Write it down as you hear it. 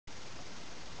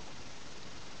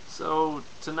So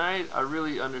tonight I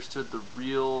really understood the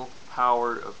real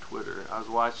power of Twitter. I was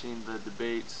watching the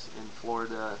debates in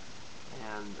Florida,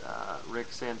 and Rick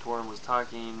Santorum was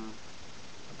talking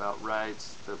about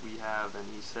rights that we have, and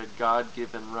he said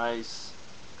God-given rights.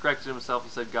 Corrected himself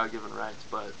and said God-given rights,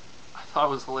 but I thought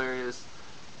it was hilarious.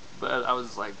 But I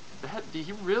was like, did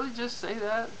he really just say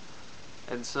that?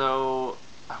 And so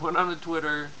I went onto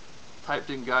Twitter, typed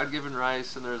in God-given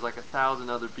rights, and there's like 1,000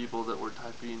 other people that were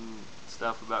typing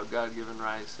stuff about God-given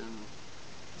rights, and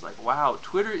it's like, wow,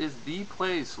 Twitter is the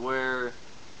place where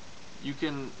you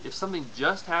can, if something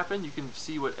just happened, you can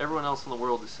see what everyone else in the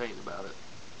world is saying about it.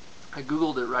 I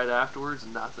googled it right afterwards,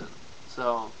 nothing.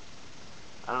 So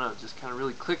I don't know, it just kind of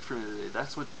really clicked for me today.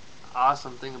 That's what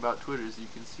awesome thing about Twitter is you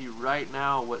can see right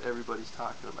now what everybody's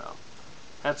talking about.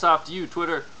 Hats off to you,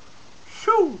 Twitter.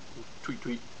 Shoo! Tweet,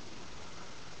 tweet.